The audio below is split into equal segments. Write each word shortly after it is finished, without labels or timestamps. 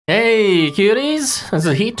Hey cuties! As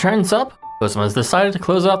the heat turns up, Housamo has decided to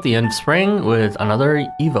close out the end of spring with another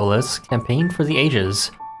Evolus campaign for the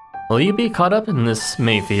ages. Will you be caught up in this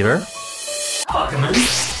May fever? Hakumen.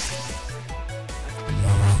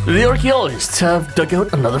 The archaeologists have dug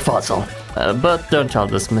out another fossil. But don't tell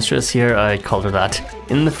this mistress here I called her that.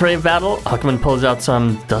 In the fray of battle, Hakumen pulls out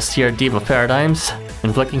some dustier debuff paradigms,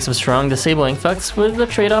 inflicting some strong disabling effects with the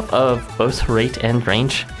trade-off of both rate and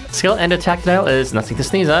range. Skill and attack denial is nothing to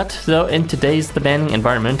sneeze at, though in today's demanding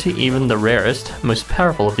environment, even the rarest, most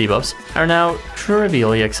powerful of debuffs are now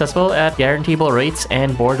trivially accessible at guaranteeable rates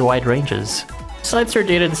and board-wide ranges. Besides her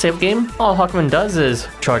data disable game, all Hakumen does is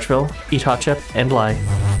charge fill, eat hot chip, and lie.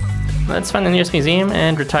 Let's find the nearest museum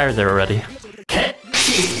and retire there already.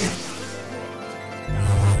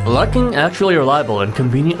 Lacking actually reliable and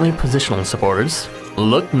conveniently positional supporters,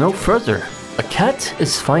 look no further. A cat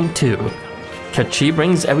is fine too. Cait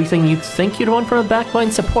brings everything you'd think you'd want from a backline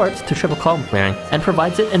support to triple column clearing, and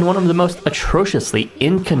provides it in one of the most atrociously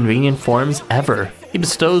inconvenient forms ever. He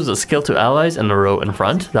bestows a skill to allies in the row in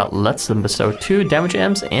front that lets them bestow 2 damage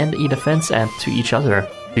amps and a defense amp to each other.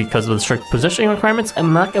 Because of the strict positioning requirements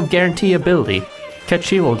and lack of guarantee ability,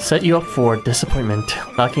 Cait will set you up for disappointment,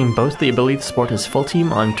 lacking both the ability to support his full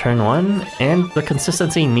team on turn 1 and the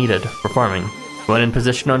consistency needed for farming. When in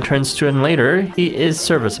position on turns 2 and later, he is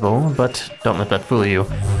serviceable, but don't let that fool you.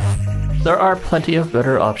 There are plenty of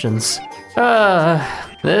better options.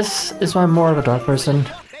 This is why I'm more of a dog person.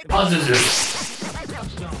 Pazuzu.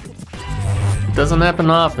 Doesn't happen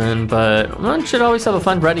often, but one should always have a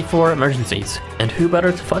fund ready for emergencies. And who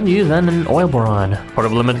better to fund you than an oil boron? Part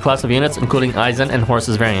of a limited class of units, including Aizen and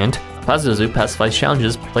Horse's variant, Pazuzu pacifies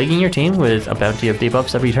challenges plaguing your team with a bounty of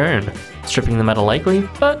debuffs every turn, stripping the meta likely,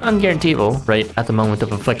 but unguaranteeable, right at the moment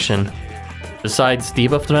of affliction. Besides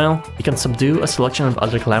debuff denial, he can subdue a selection of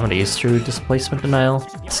other calamities through displacement denial,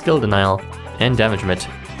 skill denial, and damagement,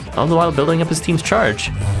 all the while building up his team's charge.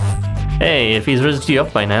 Hey, if he's risen you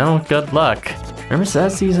up by now, good luck. Rumor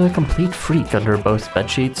says he's a complete freak under both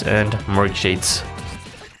bedsheets and morgue sheets.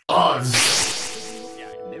 Oz!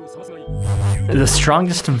 The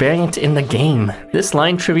strongest variant in the game. This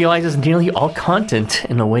line trivializes nearly all content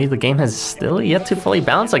in a way the game has still yet to fully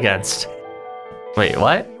balance against. Wait,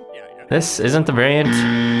 what? This isn't the variant?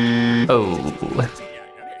 Oh.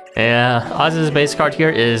 Yeah, Oz's base card here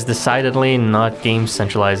is decidedly not game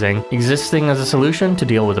centralizing, existing as a solution to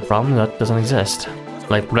deal with a problem that doesn't exist.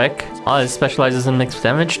 Like Breck, Oz specializes in mixed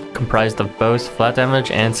damage, comprised of both flat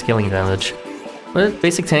damage and scaling damage. With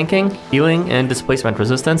basic tanking, healing, and displacement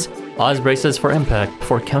resistance, Oz braces for impact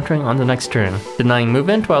before countering on the next turn, denying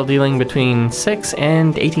movement while dealing between 6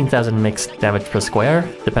 and 18,000 mixed damage per square,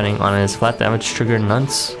 depending on his flat damage trigger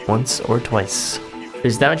once or twice.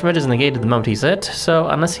 His damage mid is negated the moment he's hit, so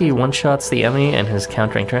unless he one-shots the enemy in his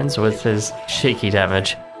countering turns with his shaky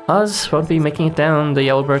damage, Oz won't be making it down the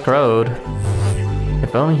Yellow Brick Road.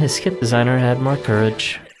 If only his kit designer had more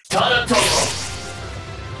courage. Tadatomo!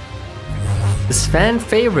 This fan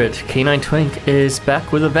favorite, K9 Twink, is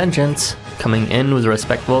back with a vengeance, coming in with a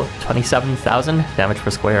respectable 27,000 damage per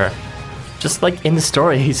square. Just like in the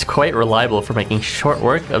story, he's quite reliable for making short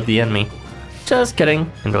work of the enemy. Just kidding,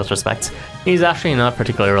 in both respects. He's actually not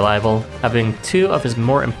particularly reliable, having 2 of his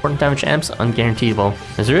more important damage amps unguaranteeable.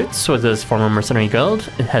 His roots with his former mercenary guild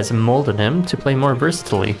has molded him to play more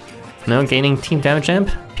versatilely, now gaining team damage amp,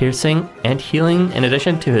 piercing, and healing in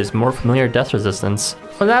addition to his more familiar death resistance.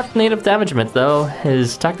 Without native damage mint though,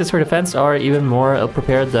 his tactics for defense are even more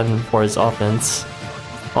ill-prepared than for his offense.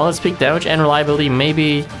 While his peak damage and reliability may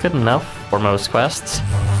be good enough for most quests,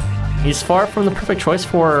 he's far from the perfect choice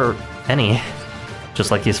for any. Just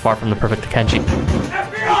like he's far from the perfect Kenji.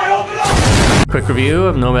 FBI, open up! Quick review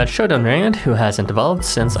of Nomad Showdown variant, who hasn't evolved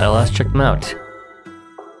since I last checked him out.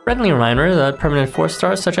 Friendly reminder that permanent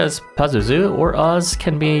 4-stars such as Pazuzu or Oz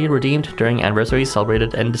can be redeemed during anniversaries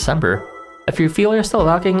celebrated in December. If you feel you're still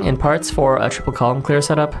lacking in parts for a triple column clear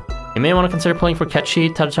setup, you may want to consider pulling for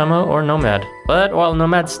Cait, Tadatomo, or Nomad. But while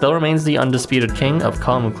Nomad still remains the undisputed king of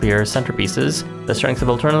column clear centerpieces, the strength of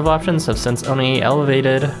alternative options have since only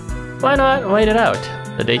elevated. Why not wait it out?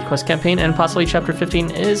 The Date Quest campaign and possibly Chapter 15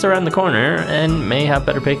 is around the corner and may have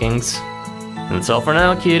better pickings. That's all for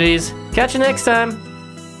now, cuties. Catch you next time!